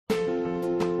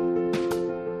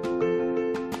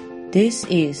This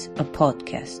is a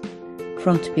podcast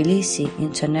from Tbilisi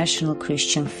International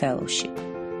Christian Fellowship,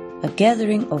 a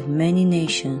gathering of many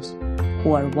nations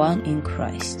who are one in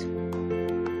Christ.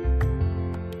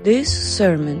 This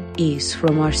sermon is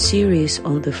from our series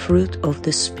on the fruit of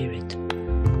the Spirit.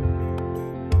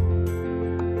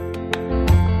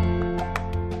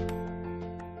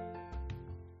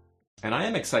 And I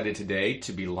am excited today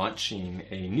to be launching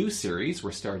a new series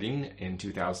we're starting in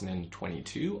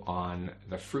 2022 on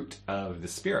the fruit of the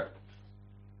Spirit.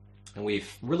 And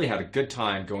we've really had a good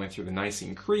time going through the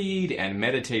Nicene Creed and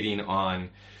meditating on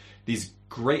these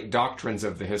great doctrines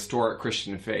of the historic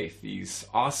Christian faith, these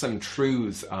awesome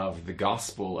truths of the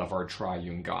gospel of our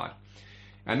triune God.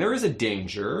 And there is a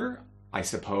danger, I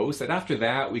suppose, that after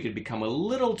that we could become a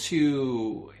little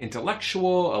too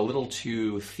intellectual, a little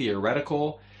too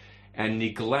theoretical, and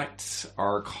neglect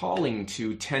our calling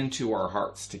to tend to our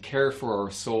hearts, to care for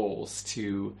our souls,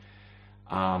 to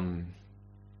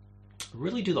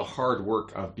really do the hard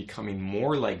work of becoming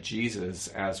more like Jesus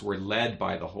as we're led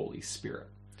by the Holy Spirit.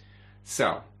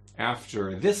 So,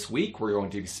 after this week, we're going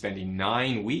to be spending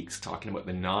 9 weeks talking about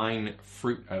the ninefold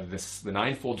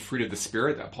fruit of the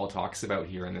Spirit that Paul talks about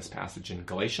here in this passage in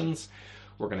Galatians.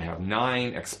 We're going to have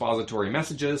 9 expository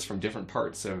messages from different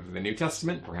parts of the New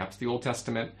Testament, perhaps the Old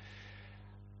Testament,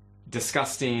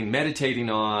 discussing, meditating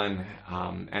on,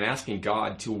 and asking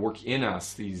God to work in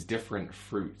us these different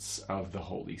fruits of the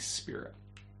Holy Spirit.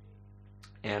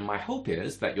 And my hope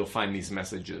is that you'll find these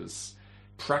messages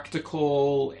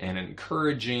practical and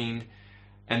encouraging,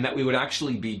 and that we would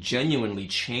actually be genuinely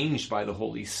changed by the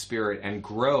Holy Spirit and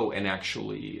grow in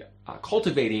actually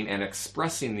cultivating and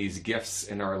expressing these gifts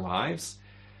in our lives.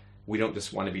 We don't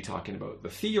just want to be talking about the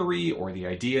theory or the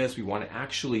ideas. We want to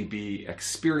actually be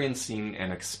experiencing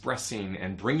and expressing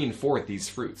and bringing forth these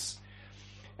fruits.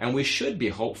 And we should be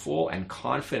hopeful and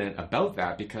confident about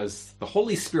that because the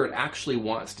Holy Spirit actually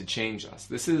wants to change us.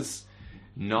 This is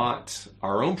not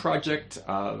our own project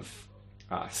of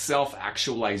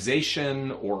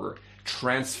self-actualization or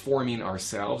transforming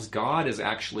ourselves. God is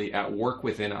actually at work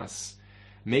within us,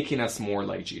 making us more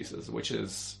like Jesus, which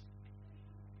is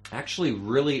actually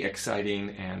really exciting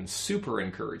and super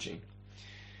encouraging.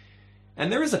 And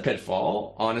there is a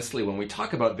pitfall, honestly, when we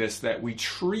talk about this, that we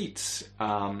treat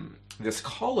this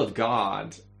call of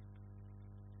God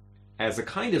as a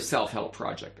kind of self-help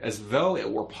project, as though it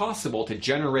were possible to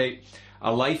generate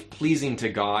a life pleasing to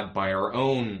God by our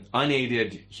own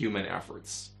unaided human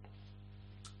efforts.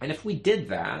 And if we did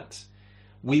that,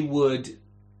 we would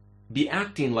be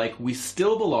acting like we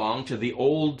still belong to the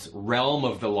old realm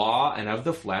of the law and of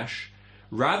the flesh,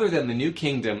 rather than the new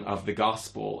kingdom of the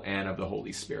gospel and of the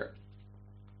Holy Spirit.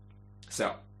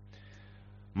 So,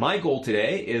 my goal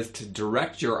today is to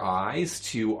direct your eyes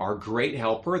to our great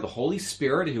helper, the Holy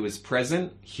Spirit, who is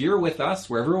present here with us,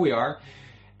 wherever we are,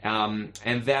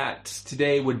 and that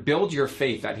today would build your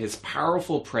faith that his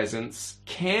powerful presence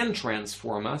can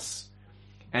transform us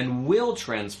and will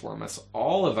transform us,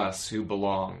 all of us who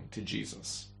belong to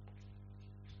Jesus.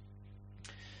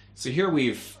 So here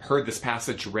we've heard this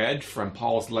passage read from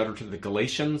Paul's letter to the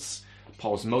Galatians,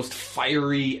 Paul's most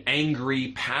fiery,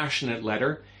 angry, passionate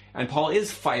letter. And Paul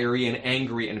is fiery and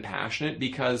angry and passionate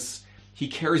because he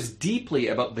cares deeply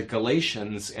about the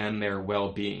Galatians and their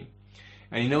well-being.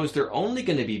 And he knows they're only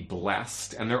going to be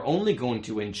blessed and they're only going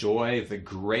to enjoy the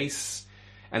grace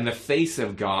and the face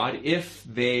of God if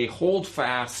they hold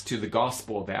fast to the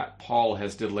gospel that Paul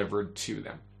has delivered to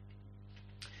them.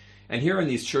 And here in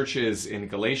these churches in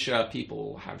Galatia,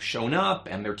 people have shown up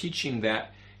and they're teaching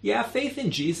that, yeah, faith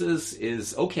in Jesus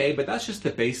is okay, but that's just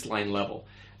the baseline level.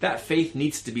 That faith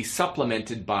needs to be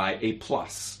supplemented by a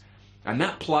plus. And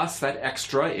that plus, that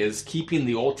extra, is keeping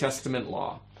the Old Testament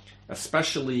law,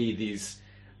 especially these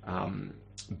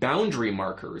boundary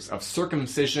markers of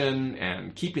circumcision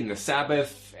and keeping the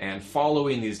Sabbath and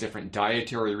following these different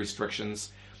dietary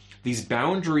restrictions, these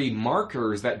boundary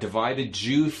markers that divided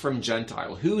Jew from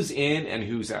Gentile, who's in and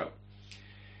who's out.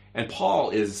 And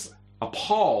Paul is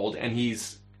appalled and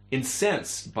he's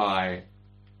incensed by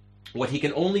what he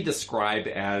can only describe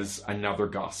as another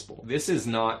gospel. This is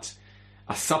not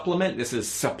a supplement, this is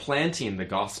supplanting the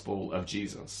gospel of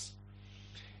Jesus.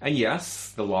 And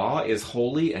yes, the law is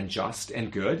holy and just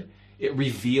and good. It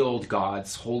revealed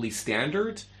God's holy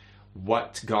standard,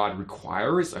 what God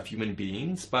requires of human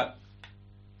beings, but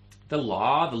the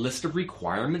law, the list of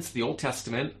requirements, the Old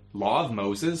Testament, law of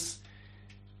Moses,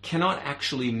 cannot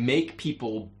actually make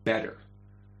people better.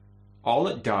 All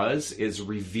it does is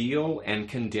reveal and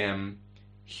condemn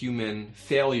human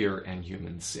failure and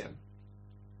human sin.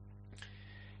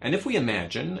 And if we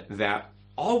imagine that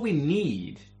all we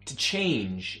need to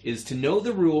change is to know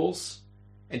the rules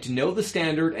and to know the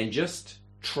standard and just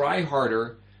try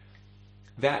harder,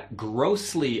 that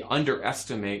grossly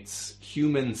underestimates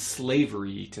human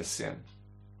slavery to sin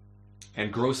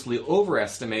and grossly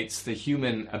overestimates the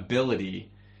human ability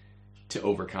to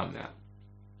overcome that.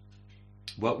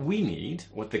 What we need,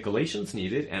 what the Galatians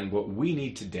needed, and what we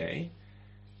need today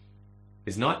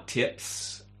is not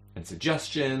tips and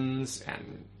suggestions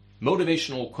and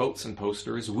motivational quotes and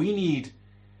posters. We need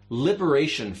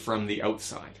liberation from the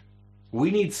outside.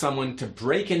 We need someone to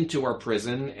break into our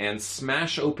prison and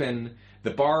smash open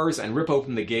the bars and rip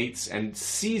open the gates and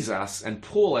seize us and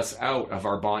pull us out of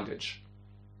our bondage.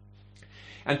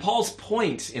 And Paul's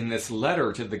point in this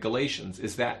letter to the Galatians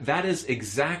is that that is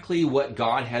exactly what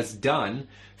God has done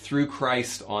through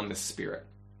Christ on the Spirit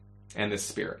and the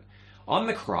Spirit. On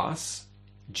the cross,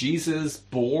 Jesus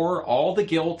bore all the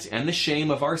guilt and the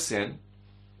shame of our sin.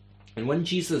 And when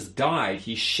Jesus died,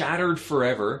 he shattered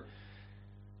forever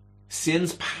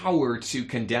sin's power to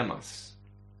condemn us.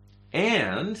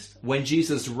 And when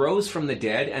Jesus rose from the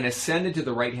dead and ascended to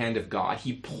the right hand of God,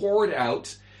 he poured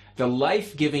out the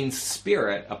life-giving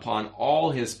Spirit upon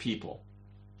all his people.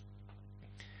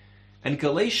 And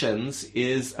Galatians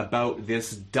is about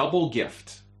this double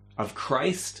gift of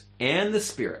Christ and the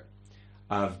Spirit,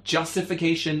 of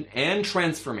justification and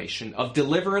transformation, of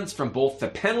deliverance from both the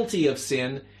penalty of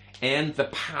sin and the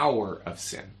power of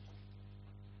sin.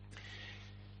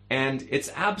 And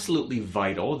it's absolutely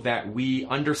vital that we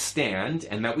understand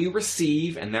and that we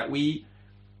receive and that we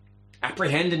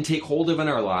apprehend and take hold of in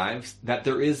our lives that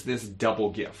there is this double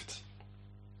gift.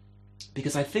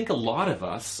 Because I think a lot of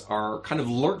us are kind of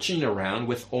lurching around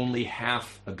with only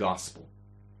half a gospel.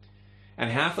 And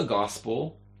half a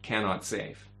gospel cannot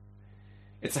save.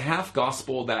 It's a half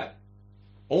gospel that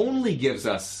only gives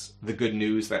us the good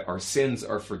news that our sins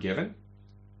are forgiven.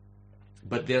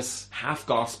 But this half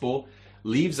gospel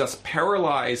leaves us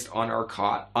paralyzed on our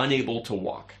cot, unable to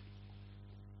walk.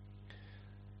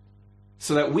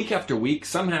 So that week after week,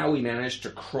 somehow we manage to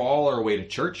crawl our way to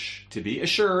church to be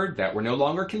assured that we're no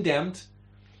longer condemned.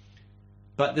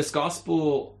 But this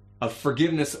gospel of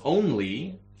forgiveness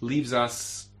only leaves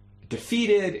us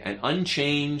defeated and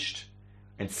unchanged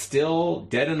and still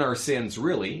dead in our sins,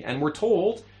 really. And we're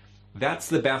told that's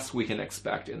the best we can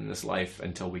expect in this life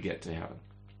until we get to heaven.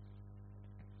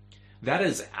 That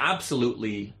is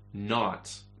absolutely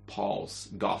not Paul's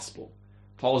gospel.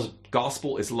 Paul's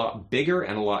gospel is a lot bigger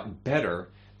and a lot better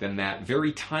than that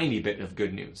very tiny bit of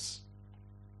good news.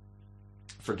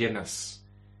 Forgiveness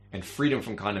and freedom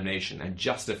from condemnation and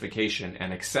justification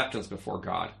and acceptance before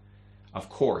God, of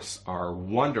course, are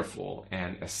wonderful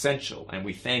and essential, and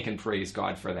we thank and praise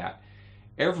God for that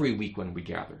every week when we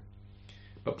gather.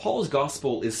 But Paul's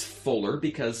gospel is fuller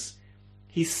because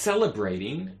he's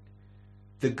celebrating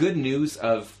the good news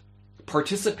of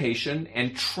participation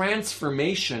and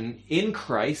transformation in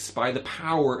Christ by the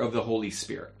power of the Holy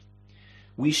Spirit.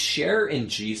 We share in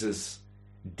Jesus'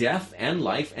 death and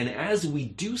life, and as we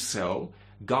do so,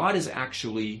 God is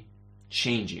actually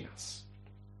changing us.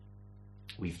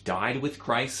 We've died with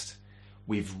Christ,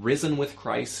 we've risen with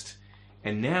Christ,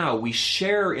 and now we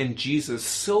share in Jesus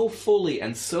so fully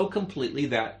and so completely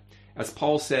that, as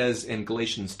Paul says in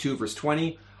Galatians 2 verse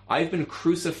 20, I've been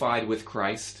crucified with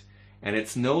Christ, and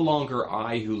it's no longer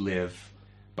I who live,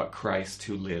 but Christ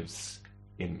who lives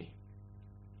in me.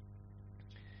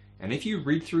 And if you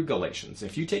read through Galatians,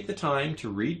 if you take the time to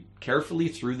read carefully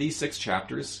through these 6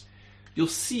 chapters, you'll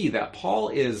see that Paul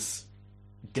is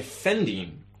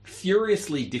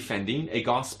furiously defending a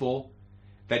gospel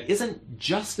that isn't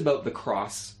just about the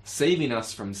cross saving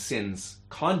us from sin's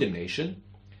condemnation,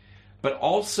 but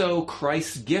also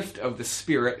Christ's gift of the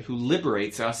Spirit who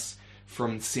liberates us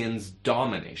from sin's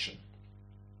domination.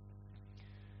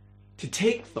 To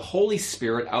take the Holy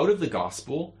Spirit out of the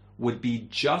gospel would be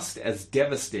just as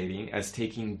devastating as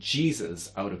taking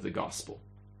Jesus out of the gospel.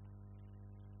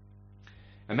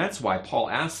 And that's why Paul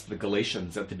asked the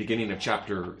Galatians at the beginning of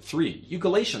chapter 3, "You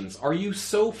Galatians, are you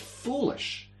so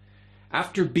foolish?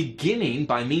 After beginning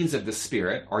by means of the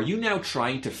Spirit, are you now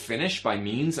trying to finish by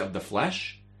means of the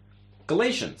flesh?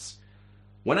 Galatians,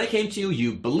 when I came to you,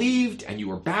 you believed and you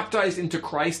were baptized into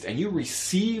Christ and you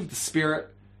received the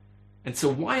Spirit. And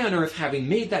so why on earth, having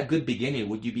made that good beginning,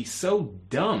 would you be so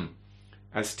dumb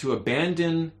as to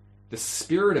abandon the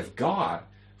Spirit of God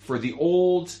for the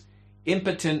old,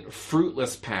 impotent,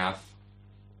 fruitless path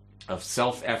of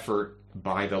self-effort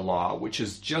by the law, which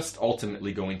is just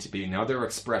ultimately going to be another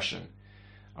expression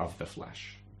of the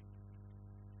flesh?"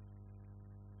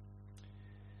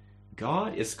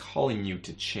 God is calling you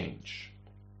to change,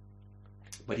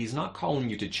 but he's not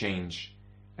calling you to change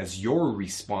as your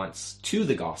response to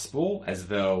the gospel, as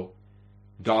though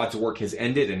God's work has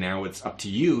ended and now it's up to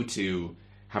you to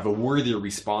have a worthy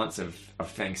response of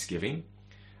thanksgiving.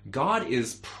 God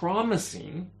is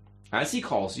promising, as he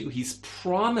calls you, he's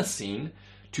promising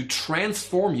to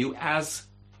transform you as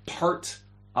part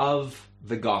of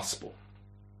the gospel.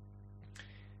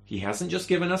 He hasn't just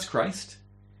given us Christ.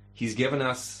 He's given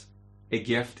us a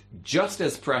gift just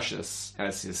as precious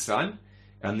as his Son.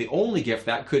 And the only gift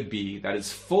that could be that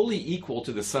is fully equal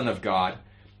to the Son of God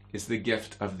is the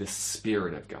gift of the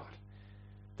Spirit of God.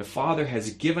 The Father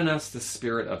has given us the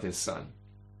Spirit of his Son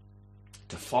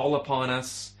to fall upon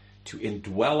us, to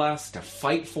indwell us, to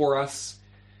fight for us,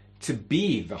 to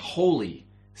be the holy,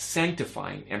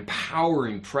 sanctifying,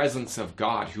 empowering presence of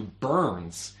God who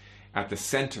burns at the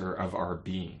center of our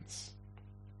beings.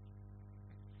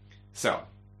 So,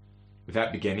 with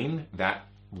that beginning, that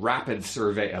rapid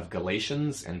survey of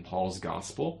Galatians and Paul's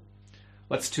gospel,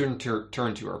 let's turn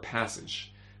to our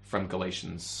passage from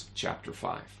Galatians chapter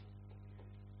 5.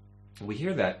 We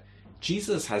hear that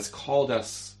Jesus has called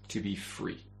us to be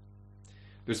free.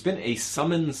 There's been a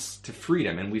summons to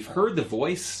freedom, and we've heard the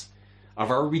voice of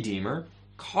our Redeemer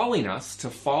calling us to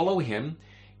follow him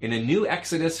in a new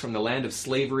exodus from the land of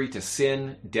slavery to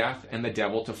sin, death, and the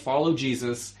devil, to follow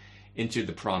Jesus into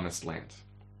the promised land.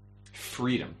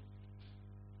 Freedom.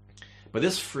 But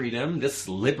this freedom, this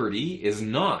liberty, is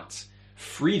not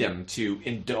freedom to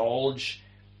indulge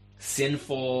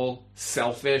sinful,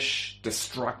 selfish,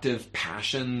 destructive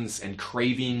passions and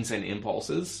cravings and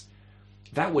impulses.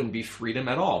 That wouldn't be freedom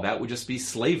at all. That would just be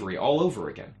slavery all over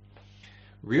again.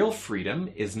 Real freedom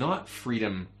is not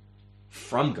freedom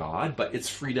from God, but it's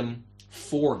freedom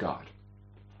for God.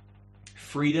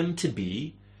 Freedom to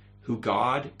be who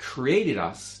God created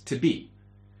us to be.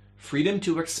 Freedom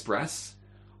to express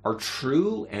our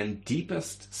true and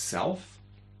deepest self,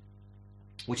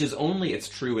 which is only its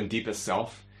true and deepest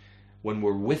self when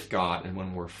we're with God and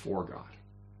when we're for God.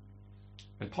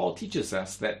 And Paul teaches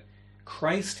us that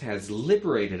Christ has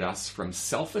liberated us from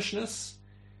selfishness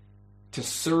to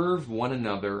serve one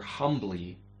another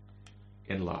humbly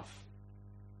in love.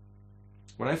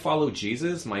 When I follow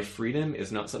Jesus, my freedom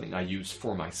is not something I use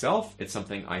for myself. It's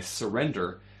something I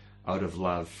surrender out of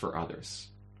love for others.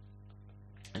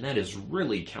 And that is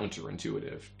really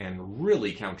counterintuitive and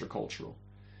really countercultural.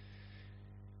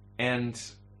 And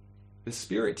the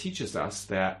Spirit teaches us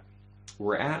that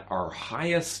we're at our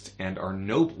highest and our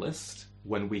noblest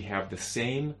when we have the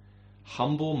same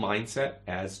humble mindset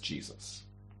as Jesus,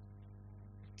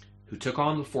 who took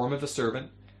on the form of a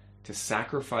servant to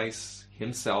sacrifice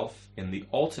himself in the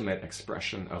ultimate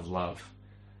expression of love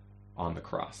on the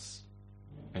cross.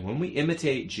 And when we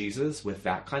imitate Jesus with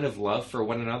that kind of love for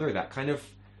one another, that kind of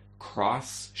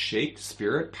cross-shaped,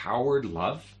 spirit-powered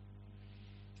love,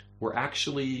 we're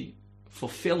actually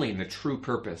fulfilling the true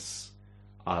purpose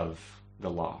of the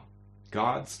law.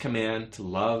 God's command to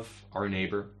love our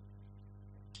neighbor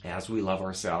as we love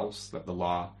ourselves, that the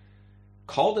law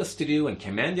called us to do and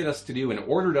commanded us to do and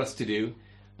ordered us to do,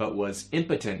 but was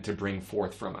impotent to bring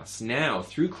forth from us. Now,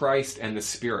 through Christ and the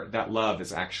Spirit, that love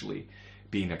is actually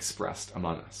being expressed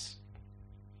among us.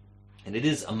 And it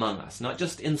is among us, not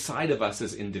just inside of us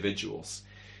as individuals,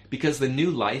 because the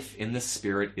new life in the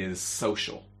Spirit is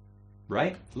social,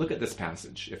 right? Look at this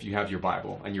passage if you have your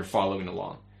Bible and you're following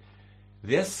along.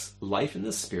 This life in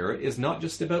the Spirit is not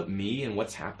just about me and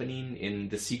what's happening in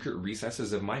the secret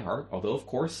recesses of my heart, although of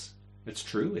course it's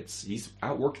true, he's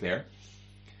at work there.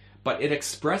 But it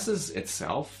expresses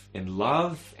itself in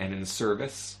love and in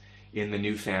service in the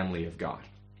new family of God.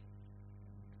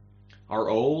 Our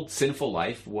old sinful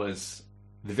life was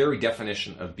the very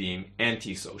definition of being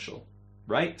antisocial,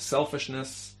 right?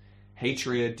 Selfishness,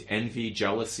 hatred, envy,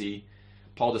 jealousy.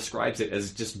 Paul describes it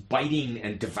as just biting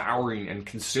and devouring and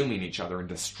consuming each other and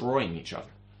destroying each other.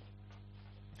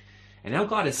 And now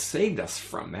God has saved us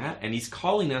from that, and he's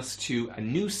calling us to a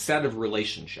new set of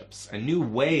relationships, a new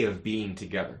way of being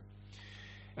together.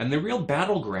 And the real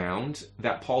battleground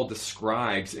that Paul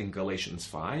describes in Galatians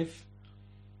 5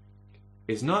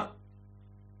 is not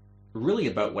really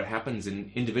about what happens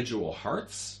in individual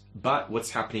hearts, but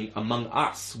what's happening among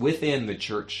us within the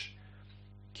church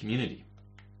community.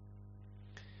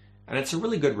 And it's a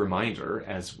really good reminder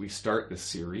as we start this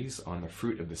series on the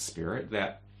fruit of the Spirit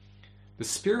that the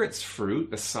Spirit's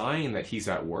fruit, the sign that he's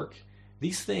at work,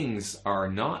 these things are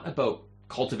not about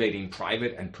cultivating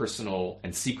private and personal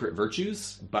and secret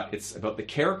virtues, but it's about the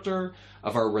character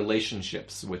of our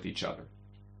relationships with each other.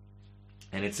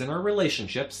 And it's in our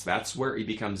relationships, that's where it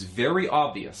becomes very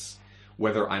obvious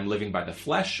whether I'm living by the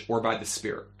flesh or by the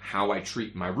Spirit. How I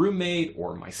treat my roommate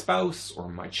or my spouse or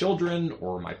my children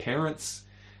or my parents.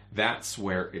 that's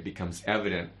where it becomes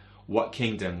evident what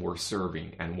kingdom we're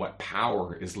serving and what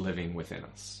power is living within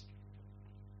us.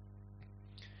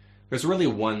 There's really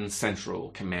one central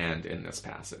command in this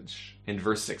passage. In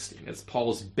verse 16, it's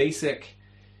Paul's basic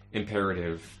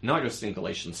imperative, not just in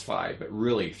Galatians 5, but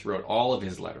really throughout all of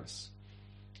his letters.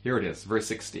 Here it is, verse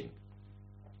 16.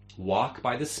 Walk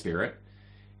by the Spirit,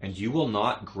 and you will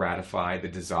not gratify the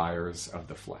desires of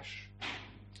the flesh.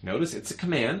 Notice it's a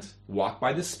command, walk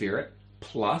by the Spirit,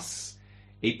 plus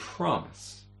a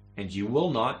promise, and you will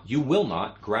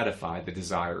not gratify the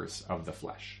desires of the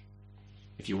flesh.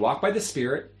 If you walk by the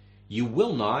Spirit, you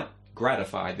will not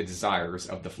gratify the desires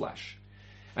of the flesh.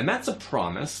 And that's a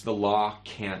promise the law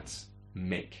can't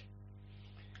make.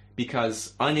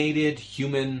 Because unaided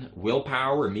human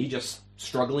willpower, me just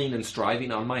struggling and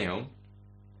striving on my own,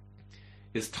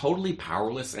 is totally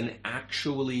powerless and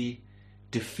actually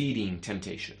defeating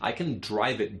temptation. I can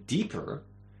drive it deeper,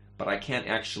 but I can't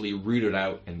actually root it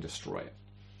out and destroy it.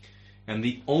 And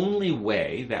the only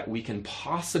way that we can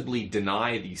possibly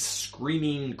deny these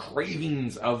screaming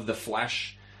cravings of the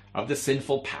flesh, of the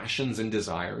sinful passions and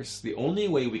desires, the only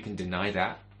way we can deny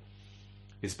that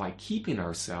is by keeping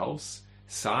ourselves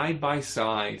side by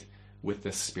side with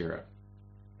the Spirit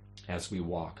as we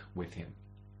walk with Him.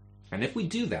 And if we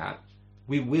do that,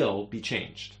 we will be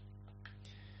changed.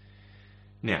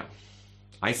 Now,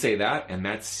 I say that, and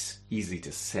that's easy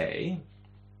to say,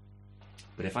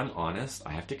 but if I'm honest,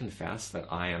 I have to confess that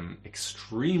I am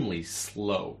extremely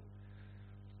slow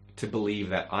to believe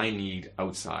that I need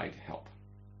outside help.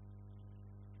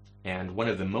 And one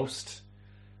of the most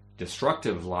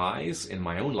destructive lies in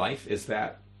my own life is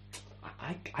that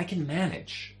I can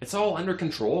manage. It's all under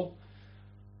control.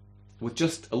 With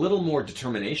just a little more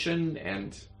determination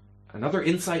and another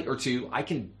insight or two, I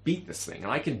can beat this thing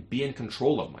and I can be in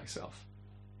control of myself.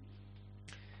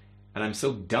 And I'm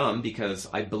so dumb because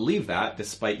I believe that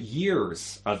despite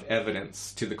years of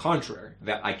evidence to the contrary,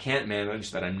 that I can't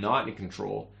manage, that I'm not in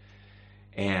control,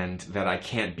 and that I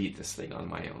can't beat this thing on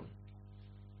my own.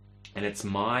 And it's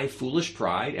my foolish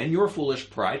pride, and your foolish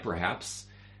pride perhaps,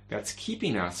 that's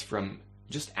keeping us from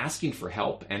just asking for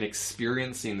help and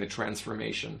experiencing the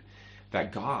transformation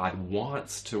that God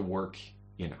wants to work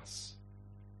in us.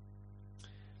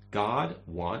 God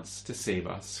wants to save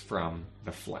us from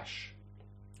the flesh.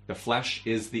 The flesh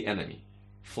is the enemy.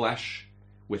 Flesh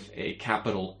with a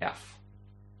capital F.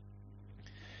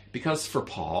 Because for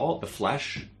Paul, the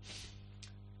flesh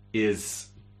is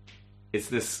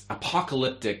this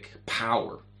apocalyptic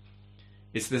power.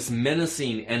 It's this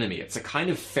menacing enemy. It's a kind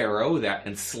of Pharaoh that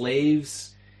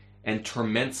enslaves and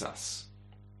torments us.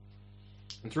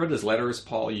 And throughout his letters,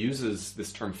 Paul uses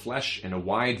this term flesh in a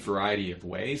wide variety of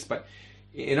ways, but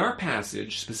in our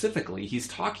passage specifically, he's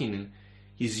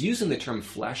using the term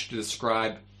flesh to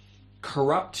describe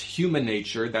corrupt human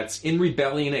nature that's in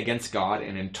rebellion against God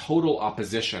and in total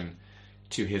opposition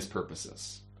to his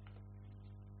purposes.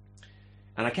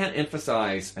 And I can't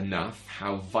emphasize enough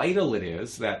how vital it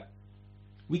is that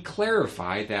we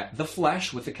clarify that the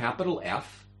flesh with a capital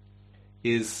F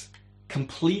is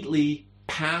completely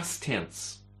past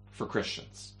tense for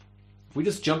Christians. If we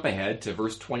just jump ahead to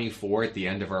verse 24 at the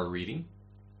end of our reading,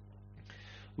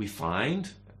 we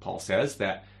find, Paul says,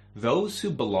 that those who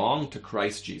belong to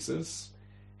Christ Jesus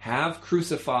have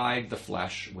crucified the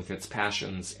flesh with its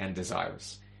passions and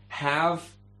desires.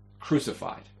 Have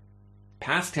crucified.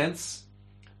 Past tense,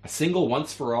 a single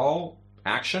once-for-all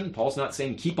action. Paul's not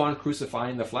saying keep on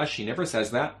crucifying the flesh. He never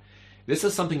says that. This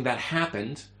is something that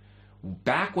happened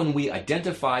back when we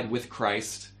identified with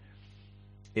Christ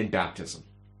in baptism,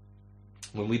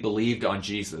 when we believed on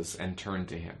Jesus and turned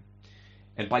to him.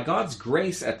 And by God's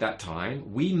grace at that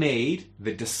time, we made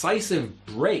the decisive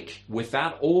break with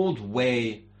that old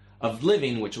way of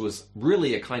living, which was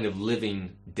really a kind of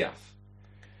living death.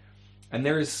 And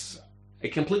there's a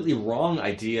completely wrong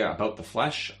idea about the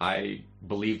flesh. I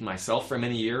believed myself for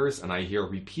many years, and I hear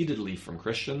repeatedly from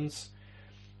Christians.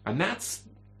 And that's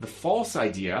the false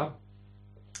idea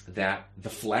that the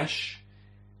flesh,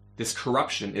 this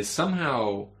corruption, is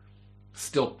somehow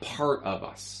still part of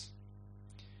us.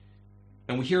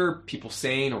 And we hear people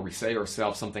saying, or we say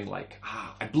ourselves something like,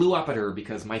 I blew up at her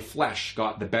because my flesh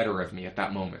got the better of me at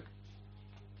that moment.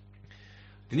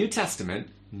 The New Testament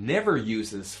never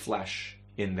uses flesh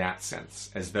in that sense,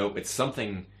 as though it's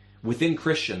something within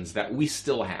Christians that we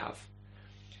still have.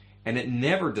 And it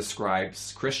never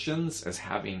describes Christians as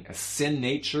having a sin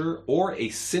nature or a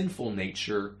sinful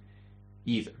nature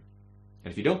either.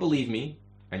 And if you don't believe me,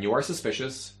 and you are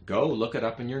suspicious, go look it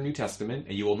up in your New Testament,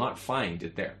 and you will not find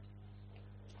it there.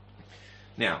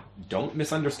 Now, don't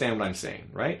misunderstand what I'm saying,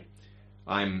 right?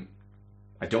 I'm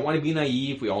I don't want to be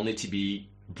naive. We all need to be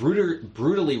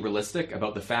brutally realistic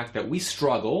about the fact that we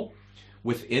struggle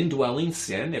with indwelling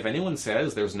sin. If anyone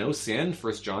says there's no sin,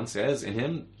 1 John says, in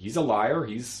him, he's a liar.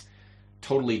 He's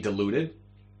totally deluded.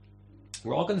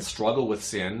 We're all going to struggle with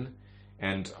sin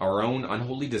and our own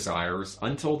unholy desires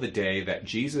until the day that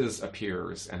Jesus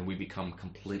appears and we become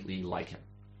completely like him.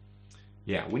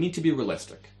 Yeah, we need to be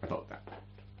realistic about that.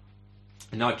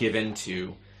 And not give in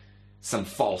to some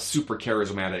false super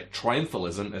charismatic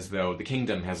triumphalism as though the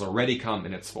kingdom has already come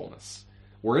in its fullness.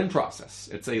 We're in process.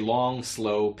 It's a long,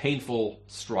 slow, painful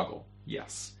struggle,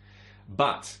 yes.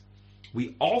 But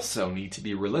we also need to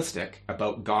be realistic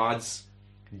about God's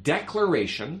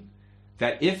declaration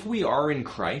that if we are in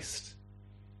Christ,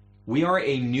 we are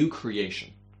a new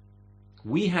creation.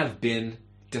 We have been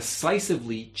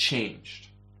decisively changed.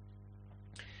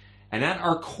 And at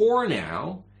our core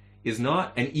now is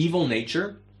not an evil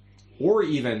nature, or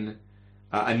even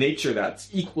a nature that's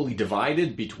equally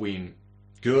divided between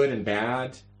good and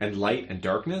bad, and light and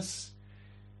darkness.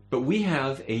 But we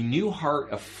have a new heart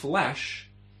of flesh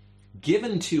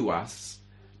given to us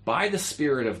by the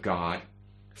Spirit of God,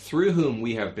 through whom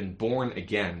we have been born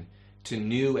again to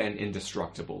new and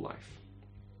indestructible life.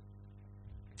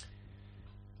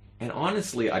 And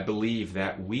honestly, I believe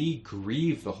that we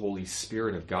grieve the Holy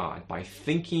Spirit of God by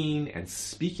thinking and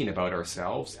speaking about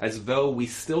ourselves as though we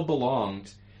still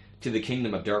belonged to the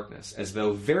kingdom of darkness, as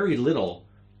though very little,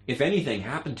 if anything,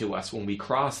 happened to us when we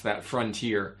crossed that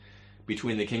frontier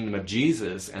between the kingdom of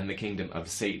Jesus and the kingdom of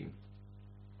Satan.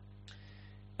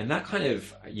 And that kind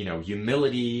of,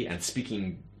 humility and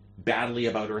speaking badly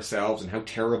about ourselves and how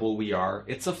terrible we are,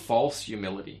 it's a false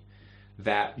humility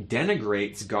that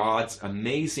denigrates God's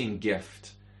amazing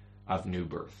gift of new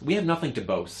birth. We have nothing to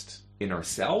boast in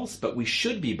ourselves, but we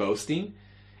should be boasting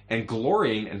and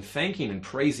glorying and thanking and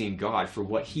praising God for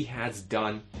what he has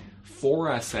done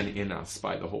for us and in us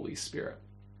by the Holy Spirit.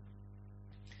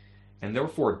 And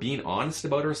therefore, being honest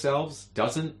about ourselves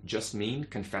doesn't just mean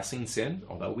confessing sin,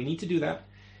 although we need to do that.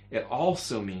 It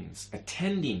also means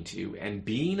attending to and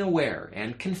being aware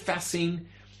and confessing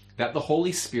that the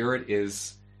Holy Spirit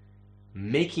is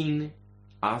making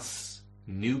us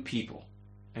new people.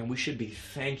 And we should be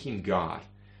thanking God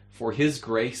for his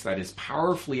grace that is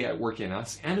powerfully at work in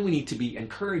us. And we need to be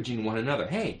encouraging one another.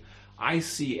 Hey, I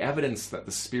see evidence that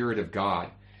the Spirit of God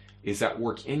is at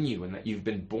work in you and that you've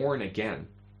been born again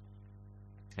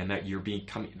and that you're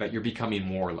becoming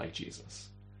more like Jesus.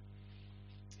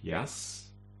 Yes,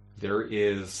 there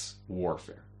is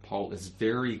warfare. Paul is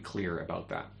very clear about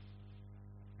that.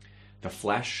 The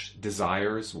flesh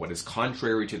desires what is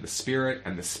contrary to the Spirit,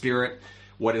 and the Spirit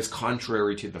what is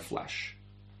contrary to the flesh.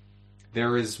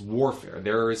 There is warfare.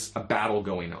 There is a battle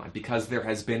going on because there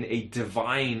has been a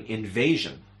divine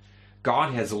invasion.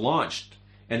 God has launched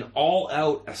an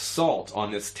all-out assault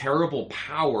on this terrible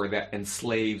power that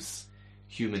enslaves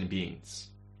human beings.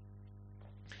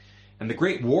 And the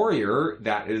great warrior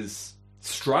that is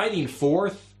striding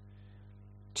forth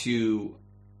to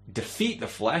defeat the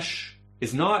flesh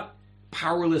is not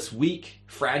powerless, weak,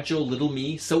 fragile little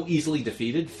me, so easily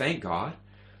defeated, thank God.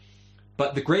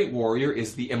 But the great warrior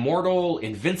is the immortal,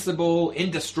 invincible,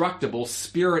 indestructible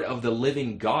Spirit of the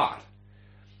living God.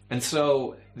 And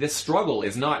so this struggle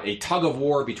is not a tug of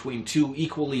war between two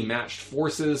equally matched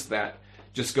forces that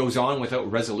just goes on without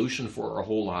resolution for our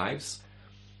whole lives.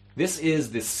 This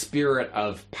is the spirit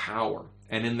of power.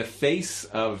 And in the face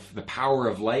of the power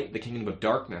of light, the kingdom of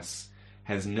darkness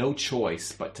has no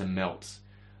choice but to melt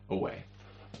away.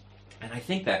 And I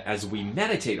think that as we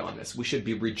meditate on this, we should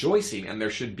be rejoicing, and there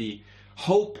should be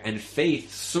hope and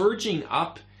faith surging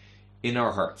up in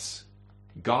our hearts.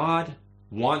 God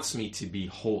wants me to be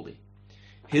holy.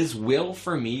 His will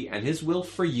for me and his will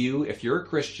for you, if you're a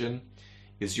Christian,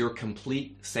 is your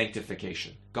complete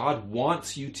sanctification. God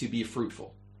wants you to be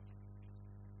fruitful.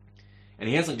 And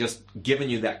he hasn't just given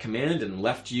you that command and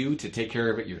left you to take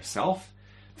care of it yourself.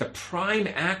 The prime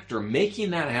actor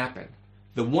making that happen,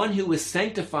 the one who is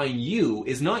sanctifying you,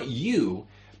 is not you,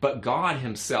 but God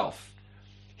himself.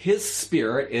 His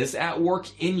Spirit is at work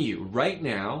in you right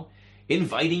now,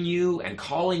 inviting you and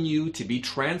calling you to be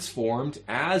transformed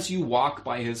as you walk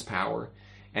by his power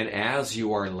and as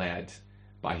you are led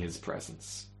by his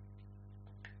presence.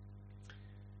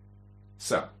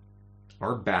 So,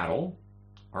 our battle,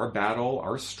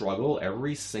 our struggle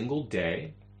every single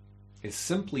day is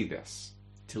simply this: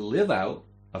 to live out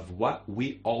of what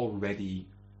we already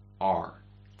are,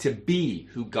 to be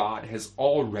who God has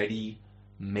already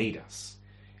made us.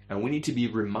 And we need to be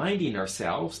reminding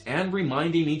ourselves and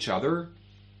reminding each other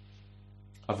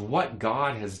of what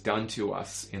God has done to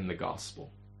us in the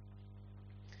gospel.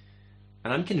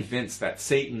 And I'm convinced that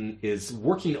Satan is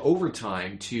working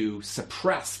overtime to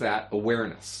suppress that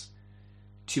awareness,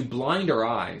 to blind our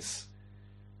eyes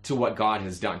to what God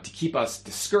has done, to keep us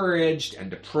discouraged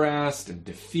and depressed and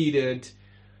defeated,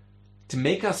 to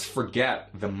make us forget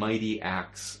the mighty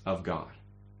acts of God.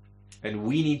 And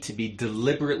we need to be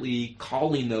deliberately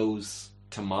calling those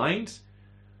to mind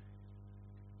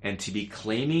and to be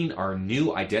claiming our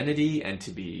new identity and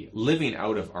to be living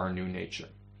out of our new nature.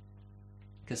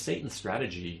 Because Satan's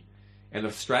strategy and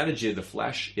the strategy of the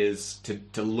flesh is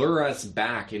to lure us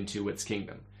back into its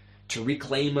kingdom, to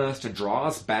reclaim us, to draw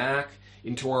us back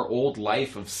into our old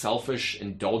life of selfish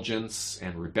indulgence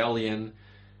and rebellion,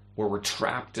 where we're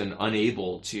trapped and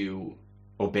unable to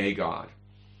obey God.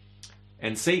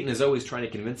 And Satan is always trying to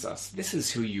convince us, this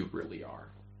is who you really are.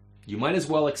 You might as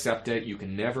well accept it. You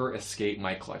can never escape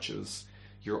my clutches.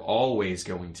 You're always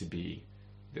going to be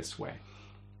this way.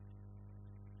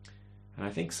 And I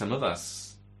think some of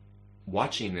us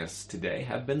watching this today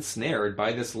have been snared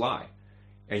by this lie.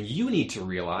 And you need to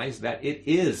realize that it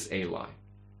is a lie.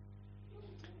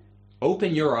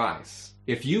 Open your eyes.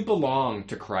 If you belong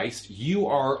to Christ, you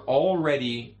are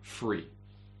already free.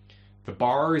 The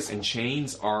bars and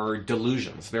chains are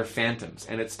delusions. They're phantoms.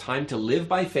 And it's time to live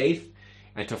by faith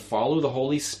and to follow the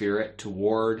Holy Spirit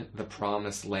toward the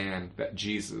promised land that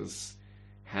Jesus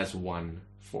has won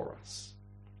for us.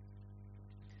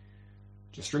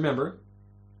 Just remember,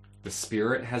 the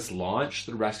Spirit has launched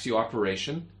the rescue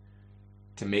operation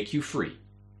to make you free.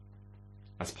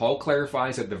 As Paul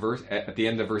clarifies at the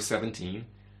end of verse 17,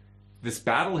 this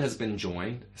battle has been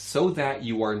joined so that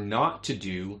you are not to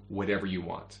do whatever you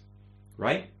want.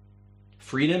 Right?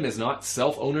 Freedom is not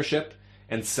self-ownership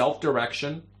and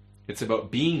self-direction. It's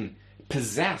about being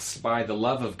possessed by the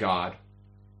love of God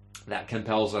that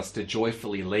compels us to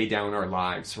joyfully lay down our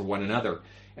lives for one another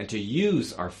and to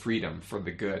use our freedom for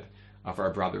the good of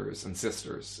our brothers and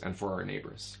sisters and for our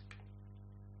neighbors.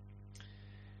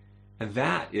 And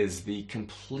that is the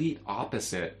complete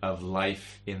opposite of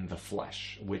life in the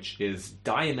flesh, which is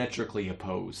diametrically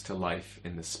opposed to life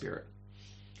in the Spirit.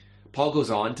 Paul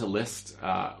goes on to list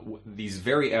these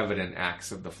very evident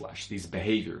acts of the flesh, these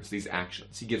behaviors, these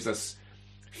actions. He gives us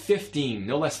 15,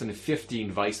 no less than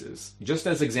 15 vices, just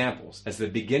as examples, as the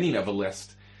beginning of a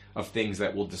list of things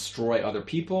that will destroy other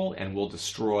people and will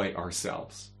destroy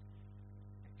ourselves.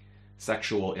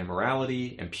 Sexual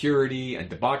immorality, impurity and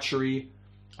debauchery,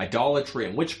 idolatry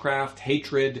and witchcraft,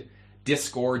 hatred,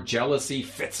 discord, jealousy,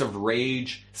 fits of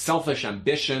rage, selfish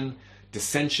ambition,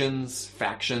 dissensions,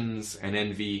 factions, and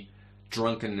envy,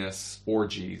 drunkenness,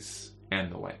 orgies, and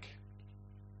the like.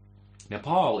 Now,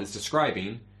 Paul is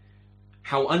describing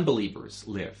how unbelievers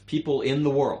live, people in the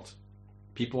world,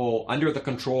 people under the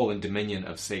control and dominion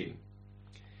of Satan.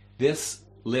 This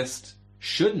list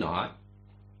should not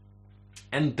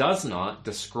and does not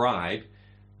describe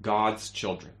God's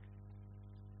children.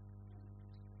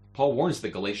 Paul warns the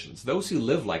Galatians, those who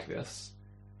live like this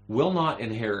will not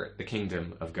inherit the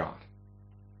kingdom of God.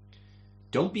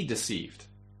 Don't be deceived.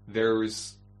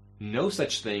 There's no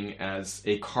such thing as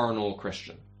a carnal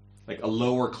Christian, like a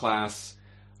lower class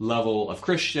level of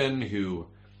Christian who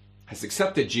has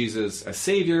accepted Jesus as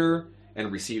Savior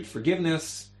and received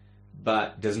forgiveness,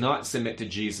 but does not submit to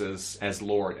Jesus as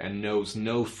Lord and knows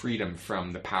no freedom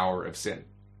from the power of sin.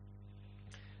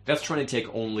 That's trying to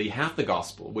take only half the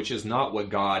gospel, which is not what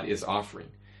God is offering.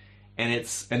 And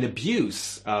it's an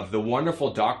abuse of the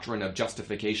wonderful doctrine of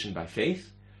justification by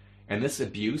faith. And this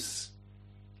abuse,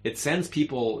 it sends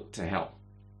people to hell.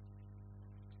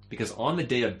 Because on the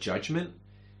day of judgment,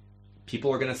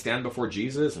 people are going to stand before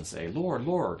Jesus and say, Lord,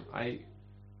 Lord, I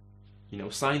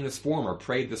signed this form or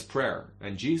prayed this prayer.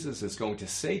 And Jesus is going to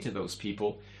say to those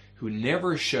people who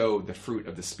never show the fruit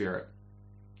of the Spirit,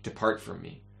 depart from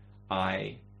me.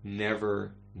 I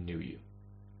never knew you.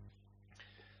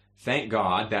 Thank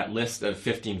God that list of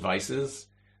 15 vices,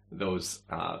 those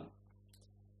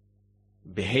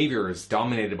behaviors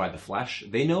dominated by the flesh,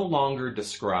 they no longer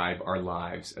describe our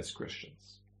lives as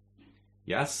Christians.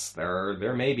 Yes, there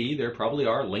probably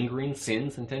are lingering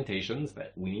sins and temptations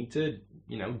that we need to,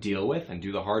 deal with and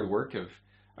do the hard work of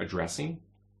addressing.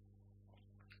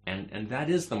 And that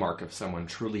is the mark of someone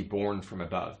truly born from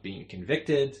above, being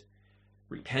convicted,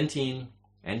 repenting,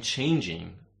 and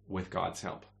changing with God's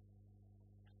help.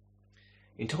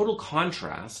 In total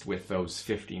contrast with those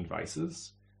 15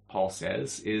 vices, Paul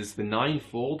says, is the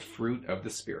ninefold fruit of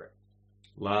the Spirit: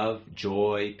 love,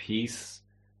 joy, peace,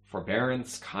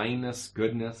 forbearance, kindness,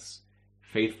 goodness,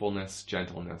 faithfulness,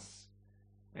 gentleness,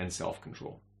 and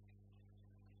self-control.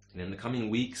 And in the coming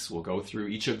weeks, we'll go through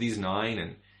each of these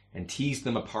 9 and tease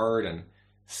them apart and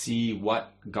see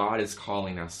what God is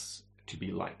calling us to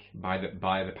be like by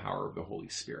the power of the Holy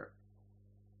Spirit.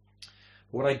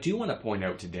 What I do want to point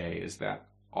out today is that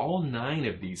all 9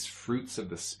 of these fruits of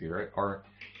the Spirit are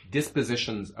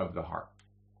dispositions of the heart.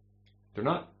 They're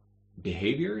not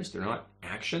behaviors, they're not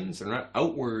actions, they're not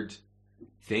outward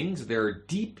things. They're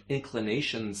deep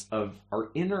inclinations of our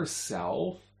inner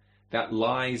self that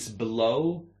lies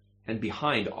below and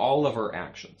behind all of our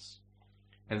actions.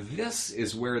 And this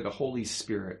is where the Holy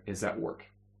Spirit is at work.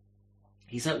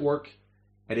 He's at work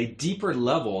at a deeper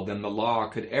level than the law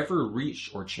could ever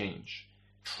reach or change,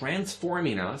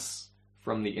 transforming us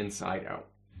from the inside out.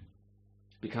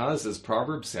 Because, as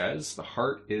Proverbs says, the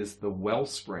heart is the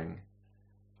wellspring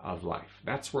of life.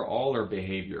 That's where all our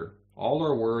behavior, all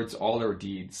our words, all our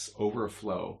deeds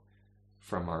overflow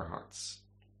from our hearts.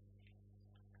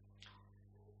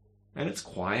 And it's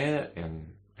quiet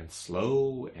and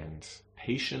slow and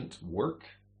patient work,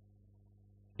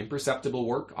 imperceptible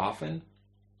work often,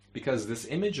 because this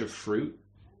image of fruit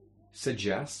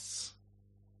suggests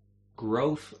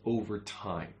growth over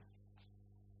time.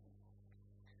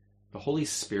 The Holy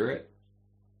Spirit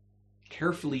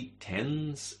carefully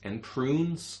tends and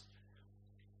prunes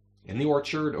in the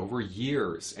orchard over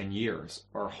years and years,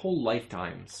 our whole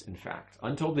lifetimes, in fact,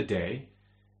 until the day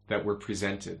that we're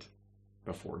presented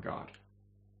before God.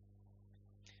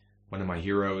 One of my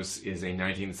heroes is a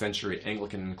 19th century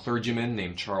Anglican clergyman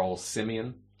named Charles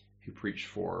Simeon, who preached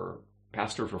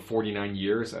pastor for 49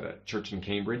 years at a church in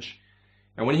Cambridge.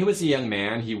 And when he was a young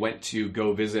man, he went to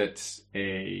go visit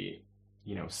a,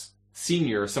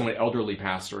 senior, somewhat elderly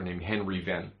pastor named Henry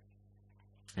Venn.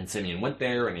 And Simeon went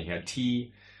there and he had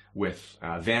tea with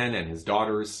Venn and his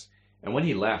daughters. And when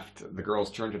he left, the girls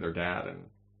turned to their dad and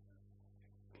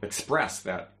expressed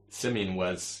that Simeon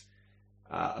was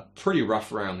pretty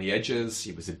rough around the edges.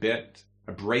 He was a bit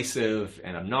abrasive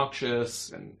and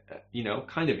obnoxious and,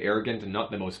 kind of arrogant and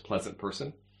not the most pleasant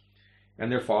person. And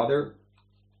their father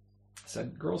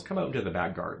said, "Girls, come out into the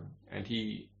back garden." And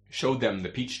he showed them the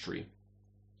peach tree.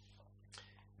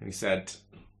 And he said,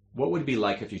 "What would it be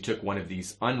like if you took one of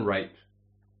these unripe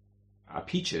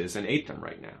peaches and ate them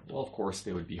right now?" Well, of course,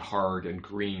 they would be hard and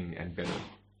green and bitter. And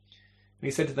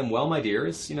he said to them, "Well, my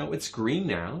dears, it's green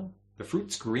now. The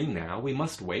fruit's green now. We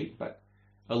must wait, but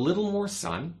a little more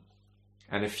sun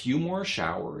and a few more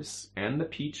showers, and the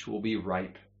peach will be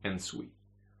ripe and sweet."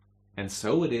 And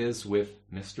so it is with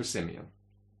Mr. Simeon.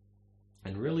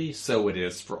 And really, so it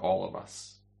is for all of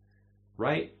us.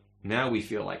 Right now we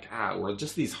feel like, we're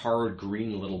just these hard,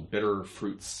 green, little bitter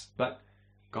fruits. But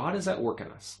God is at work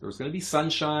in us. There's going to be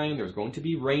sunshine, there's going to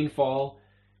be rainfall,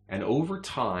 and over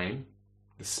time,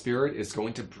 the Spirit is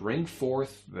going to bring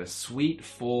forth the sweet,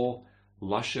 full,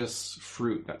 luscious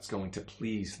fruit that's going to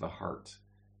please the heart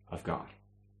of God.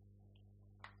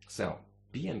 So,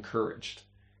 be encouraged.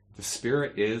 The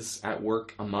Spirit is at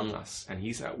work among us, and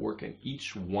He's at work in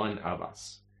each one of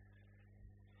us.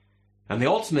 And the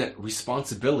ultimate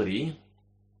responsibility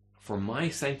for my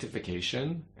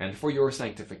sanctification and for your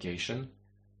sanctification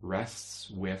rests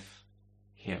with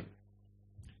Him.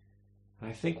 And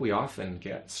I think we often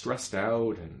get stressed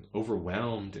out and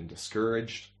overwhelmed and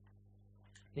discouraged,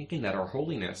 thinking that our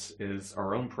holiness is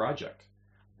our own project,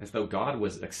 as though God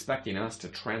was expecting us to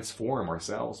transform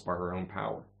ourselves by our own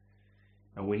power.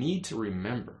 And we need to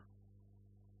remember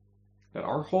that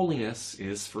our holiness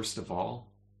is, first of all,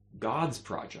 God's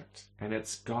project, and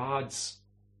it's God's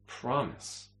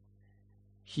promise.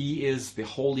 He is the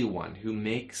Holy One who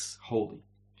makes holy.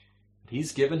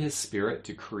 He's given His Spirit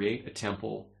to create a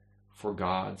temple for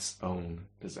God's own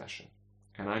possession.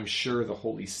 And I'm sure the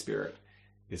Holy Spirit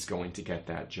is going to get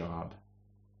that job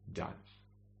done.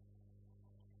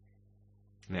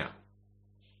 Now,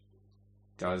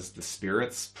 does the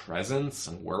Spirit's presence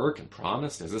and work and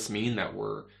promise, does this mean that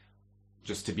we're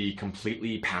just to be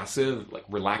completely passive, like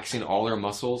relaxing all our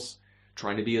muscles,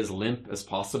 trying to be as limp as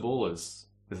possible, as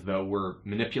though we're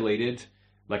manipulated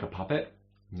like a puppet?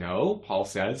 No, Paul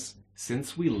says,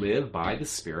 since we live by the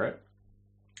Spirit,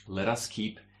 let us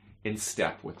keep in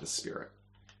step with the Spirit.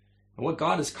 And what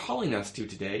God is calling us to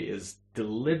today is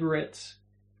deliberate,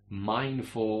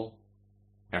 mindful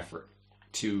effort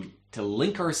to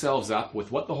link ourselves up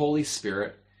with what the Holy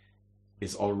Spirit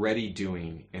is already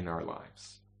doing in our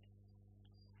lives.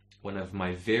 One of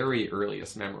my very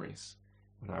earliest memories,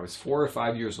 when I was 4 or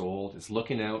 5 years old, is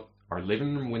looking out our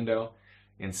living room window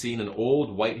and seeing an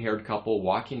old white-haired couple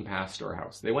walking past our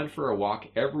house. They went for a walk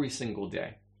every single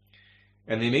day.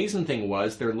 And the amazing thing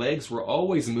was their legs were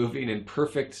always moving in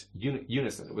perfect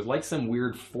unison. It was like some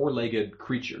weird four-legged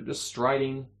creature, just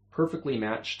striding, perfectly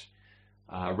matched,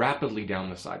 rapidly down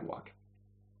the sidewalk.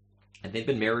 And they'd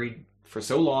been married for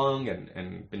so long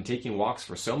and been taking walks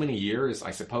for so many years,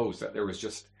 I suppose that there was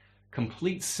just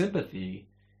complete sympathy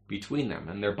between them,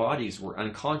 and their bodies were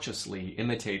unconsciously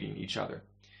imitating each other.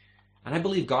 And I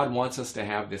believe God wants us to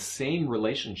have this same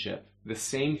relationship, the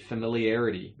same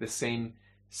familiarity, the same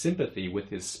sympathy with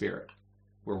his Spirit,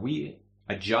 where we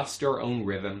adjust our own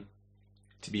rhythm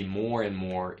to be more and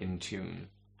more in tune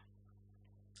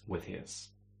with his.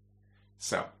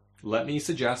 So, let me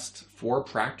suggest 4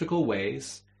 practical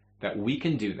ways that we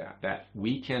can do that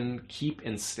we can keep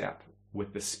in step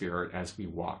with the Spirit as we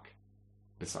walk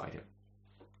beside him.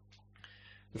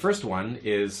 The first one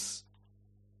is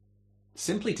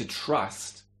simply to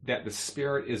trust that the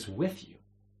Spirit is with you.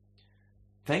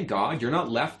 Thank God you're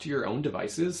not left to your own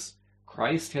devices.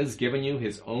 Christ has given you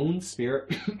his own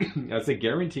Spirit as a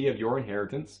guarantee of your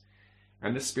inheritance,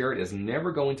 and the Spirit is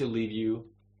never going to leave you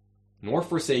nor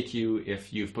forsake you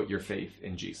if you've put your faith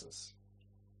in Jesus.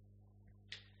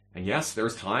 And yes,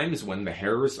 there's times when the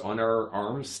hairs on our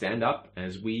arms stand up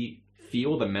as we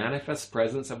feel the manifest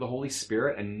presence of the Holy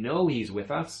Spirit and know he's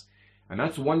with us, and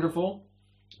that's wonderful,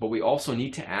 but we also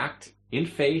need to act in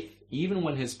faith even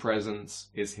when his presence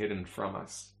is hidden from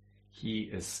us. He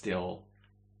is still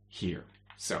here.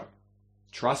 So,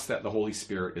 trust that the Holy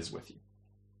Spirit is with you.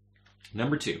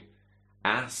 Number 2,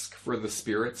 ask for the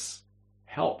Spirit's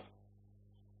help.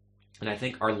 And I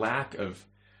think our lack of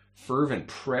fervent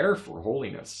prayer for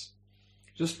holiness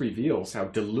just reveals how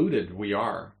deluded we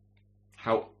are,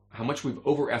 how much we've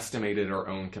overestimated our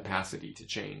own capacity to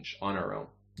change on our own.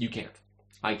 You can't.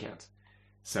 I can't.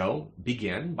 So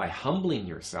begin by humbling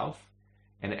yourself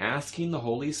and asking the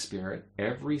Holy Spirit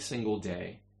every single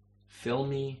day, fill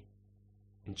me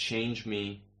and change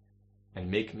me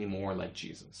and make me more like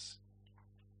Jesus.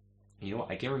 You know,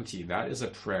 I guarantee that is a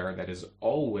prayer that is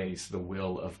always the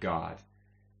will of God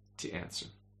to answer.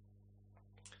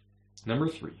 Number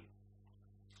 3,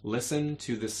 listen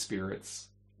to the Spirit's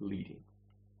leading.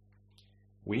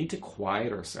 We need to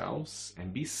quiet ourselves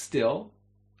and be still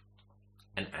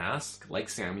and ask, like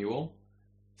Samuel,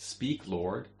 "Speak,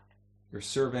 Lord, your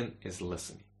servant is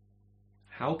listening.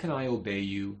 How can I obey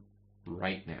you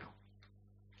right now?"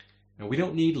 And we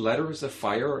don't need letters of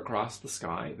fire across the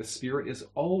sky. The Spirit is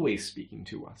always speaking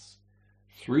to us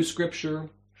through Scripture,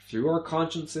 through our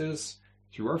consciences,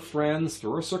 through our friends,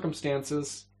 through our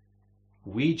circumstances.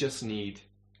 We just need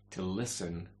to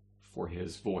listen for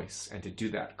his voice and to do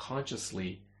that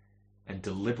consciously and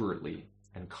deliberately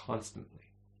and constantly.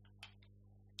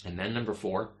 And then number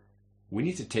 4, we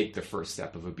need to take the first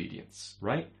step of obedience,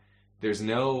 right? There's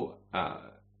no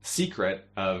secret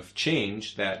of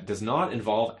change that does not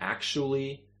involve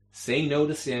actually saying no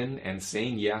to sin and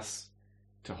saying yes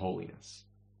to holiness.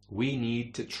 We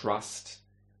need to trust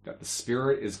that the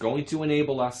Spirit is going to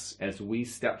enable us as we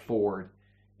step forward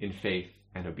in faith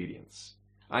and obedience.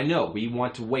 I know we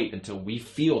want to wait until we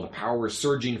feel the power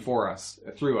surging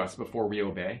through us before we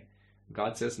obey.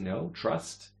 God says, no,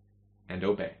 trust and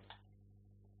obey.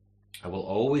 I will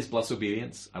always bless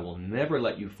obedience. I will never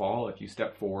let you fall if you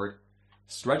step forward.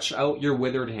 Stretch out your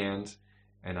withered hand,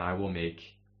 and I will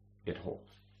make it whole.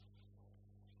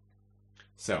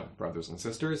 So, brothers and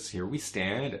sisters, here we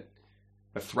stand at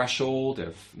the threshold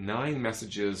of 9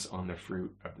 messages on the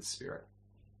fruit of the Spirit.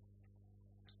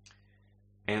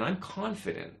 And I'm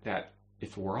confident that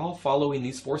if we're all following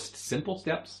these 4 simple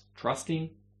steps, trusting,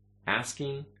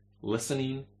 asking,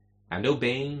 listening, and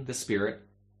obeying the Spirit,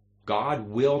 God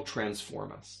will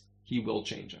transform us. He will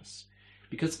change us.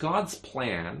 Because God's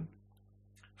plan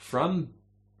from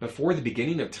before the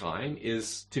beginning of time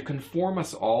is to conform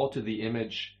us all to the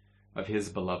image of his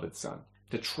beloved Son,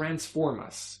 to transform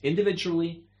us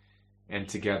individually and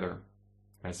together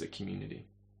as a community.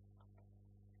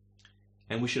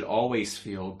 And we should always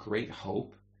feel great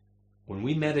hope when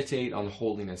we meditate on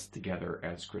holiness together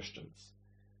as Christians.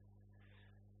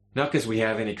 Not because we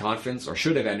have any confidence or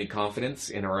should have any confidence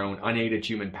in our own unaided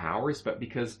human powers, but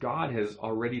because God has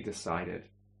already decided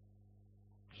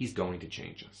he's going to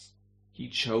change us. He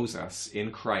chose us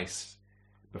in Christ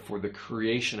before the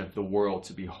creation of the world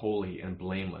to be holy and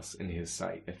blameless in his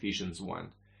sight, Ephesians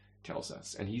 1 tells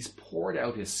us. And he's poured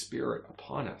out his Spirit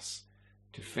upon us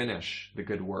to finish the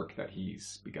good work that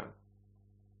he's begun.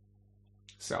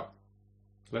 So,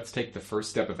 let's take the first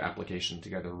step of application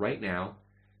together right now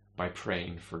by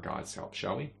praying for God's help,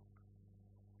 shall we?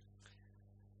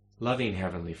 Loving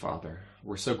Heavenly Father,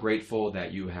 we're so grateful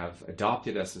that you have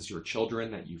adopted us as your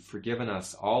children, that you've forgiven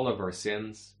us all of our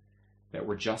sins, that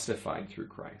we're justified through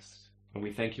Christ. And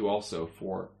we thank you also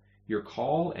for your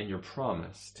call and your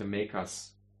promise to make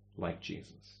us like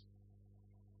Jesus.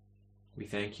 We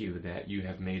thank you that you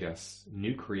have made us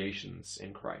new creations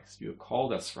in Christ. You have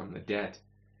called us from the dead,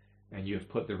 and you have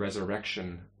put the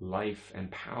resurrection, life, and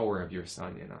power of your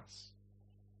Son in us.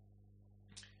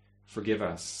 Forgive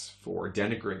us for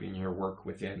denigrating your work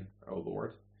within, O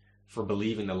Lord, for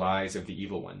believing the lies of the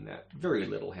evil one that very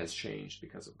little has changed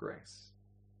because of grace.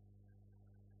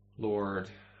 Lord,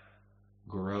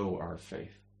 grow our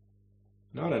faith,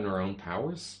 not in our own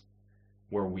powers,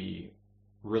 where we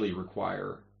really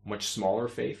require much smaller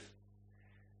faith,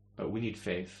 but we need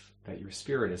faith that your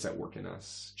Spirit is at work in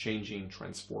us, changing,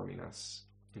 transforming us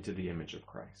into the image of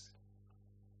Christ.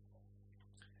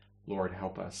 Lord,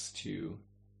 help us to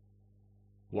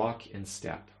walk in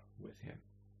step with him,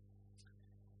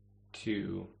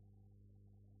 to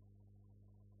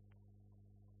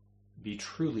be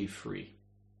truly free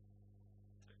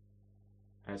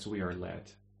as we are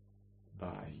led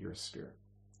by your Spirit.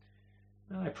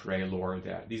 And I pray, Lord,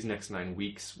 that these next 9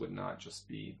 weeks would not just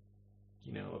be,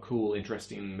 a cool,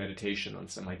 interesting meditation on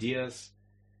some ideas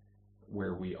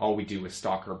where all we do is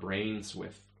stock our brains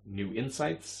with new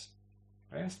insights.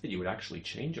 I ask that you would actually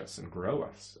change us and grow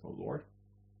us, O Lord.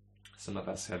 Some of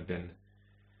us have been,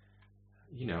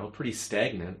 pretty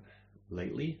stagnant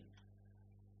lately,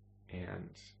 and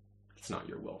it's not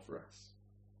your will for us.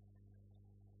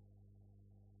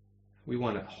 We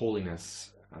want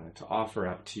holiness to offer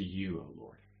up to you, O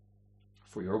Lord,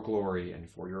 for your glory and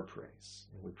for your praise.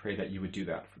 And we pray that you would do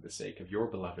that for the sake of your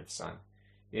beloved Son,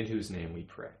 in whose name we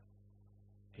pray.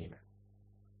 Amen.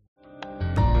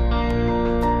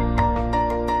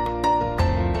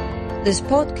 This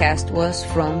podcast was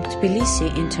from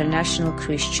Tbilisi International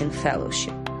Christian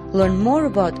Fellowship. Learn more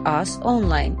about us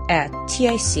online at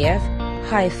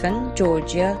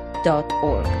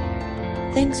ticf-georgia.org.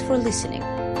 Thanks for listening.